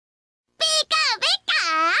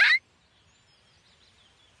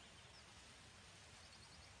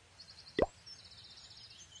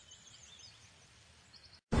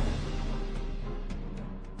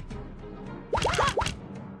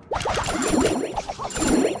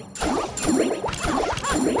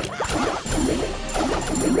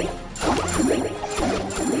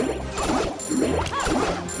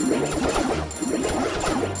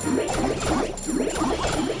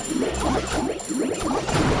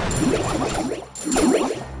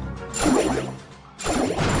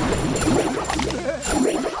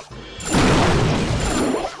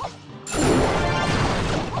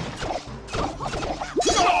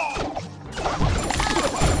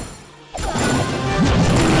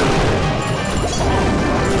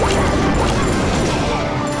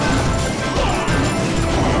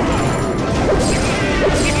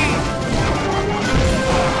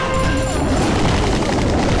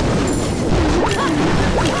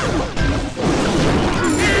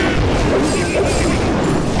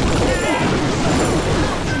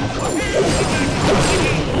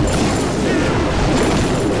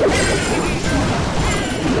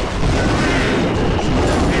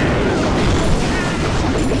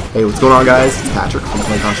Hey, what's going on, guys? It's Patrick from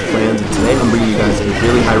PlayClashofClans, and today I'm bringing you guys a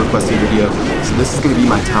really high requested video. So this is going to be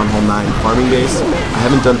my Town Hall 9 farming base. I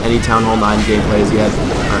haven't done any Town Hall 9 gameplays yet,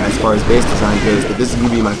 as far as base design goes, but this is going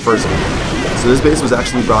to be my first video. So this base was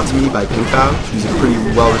actually brought to me by Pingfao. He's a pretty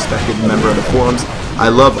well-respected member of the forums. I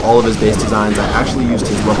love all of his base designs. I actually used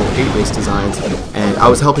his level 8 base designs, and I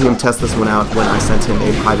was helping him test this one out when I sent him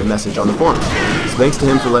a private message on the forums. So thanks to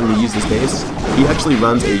him for letting me use this base. He actually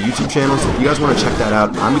runs a YouTube channel, so if you guys want to check that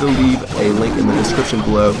out, I'm going to leave a link in the description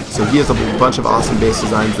below. So he has a bunch of awesome base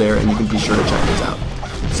designs there, and you can be sure to check those out.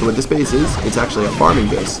 So what this base is, it's actually a farming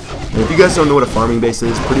base. And if you guys don't know what a farming base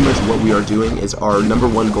is, pretty much what we are doing is our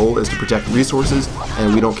 #1 goal is to protect resources,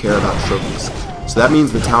 and we don't care about trophies. So that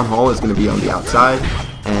means the town hall is going to be on the outside,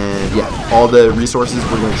 and yeah, all the resources,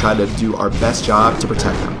 we're going to try to do our best job to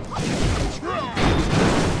protect them.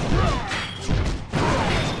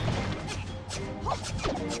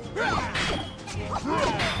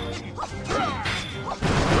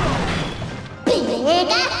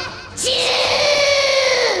 PingfaoGaming.